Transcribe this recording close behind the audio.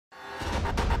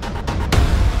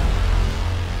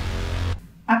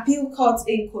Appeal court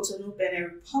in Cotonou, Benin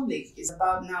Republic is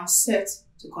about now set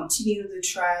to continue the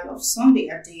trial of Sunday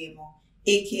Adeyemo,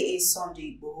 aka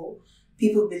Sunday Igboho.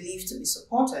 People believed to be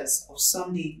supporters of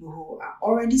Sunday Igboho are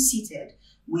already seated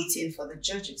waiting for the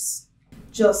judges.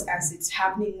 Just as it's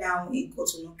happening now in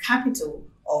Cotonou, capital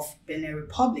of Benin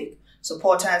Republic,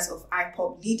 supporters of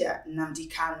IPOB leader Nnamdi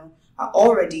Kanu are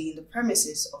already in the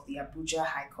premises of the Abuja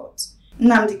High Court.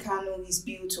 Nnamdi Kanu is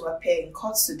due to appear in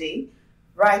court today.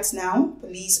 Right now,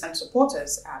 police and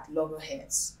supporters are at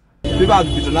loggerheads. People have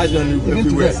patronized him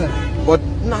everywhere, but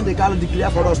Nnamdi Kanu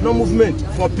declared for us no movement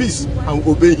for peace and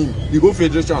we obey him. The whole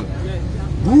federation.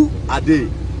 Who are they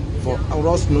for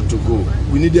us not to go?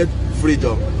 We needed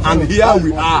freedom, and here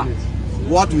we are.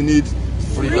 What we need.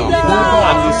 Freedom. And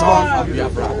the son of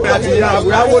Biafra. We have 3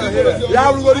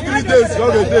 days.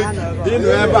 In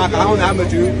November,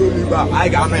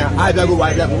 I go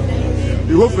white level.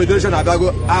 The whole federation I go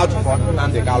out for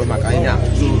Nnamdi Kanu Makanya.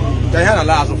 So they had a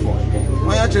lot for.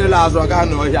 When you actually last, I can't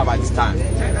know here by this time. So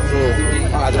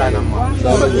I try now.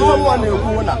 Sorry,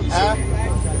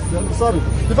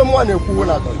 if I'm one who will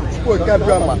get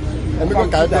grandma and we can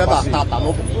get Nnamdi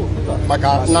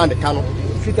Kanu.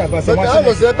 But I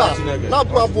was there now.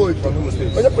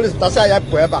 When the police say I have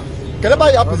can I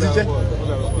buy your position?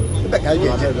 So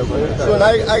I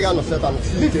got no set on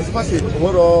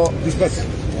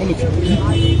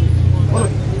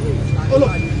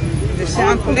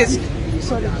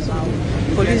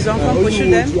Police don't come push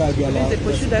them. They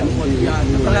push them.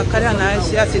 La carrière na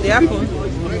c'est des apons.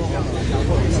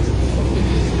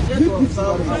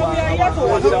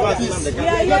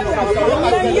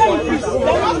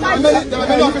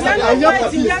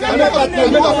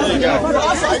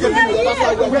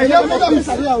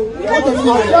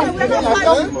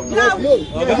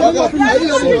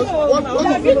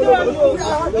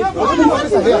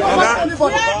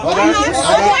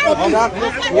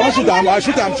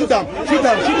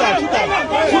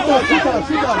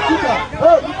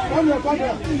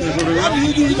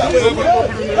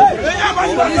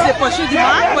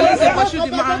 Police est poché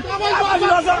du man.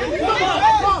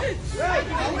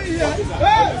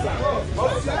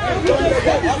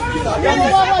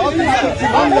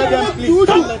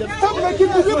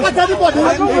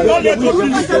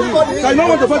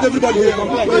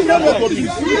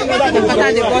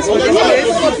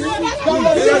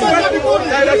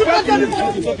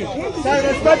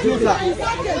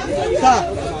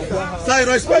 Sir, I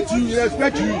respect you. I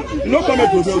respect you. You don't come to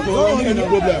me. Any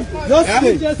problem? Just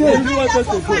stay. You want us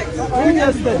to go.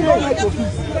 Just stay.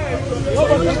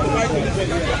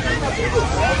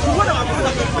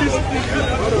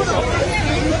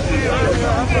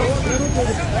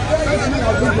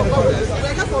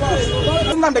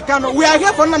 Nnamdi Kanu, we are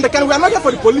here for Nnamdi Kanu. We are not here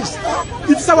for the police.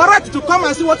 It's our right to come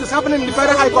and see what is happening in the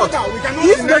Federal High Court.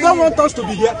 If they don't want us to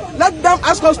be here, let them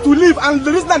ask us to leave and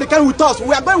release Nnamdi Kanu with us.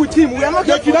 We are going with him. We are not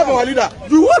here to our leader.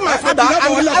 You hold my father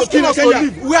and you asking us to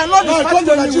leave. We are not fighting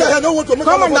anywhere.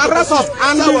 Come and arrest us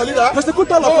and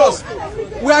persecute all of us.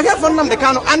 We are here for Nnamdi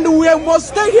Kanu and we must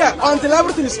stay here until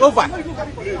everything is over.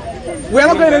 We are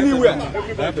not going anywhere.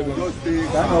 Let's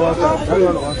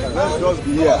just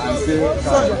be here and say,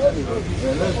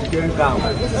 let's get down.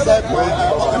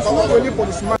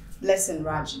 Blessing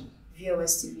Raji,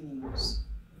 VOS TV News.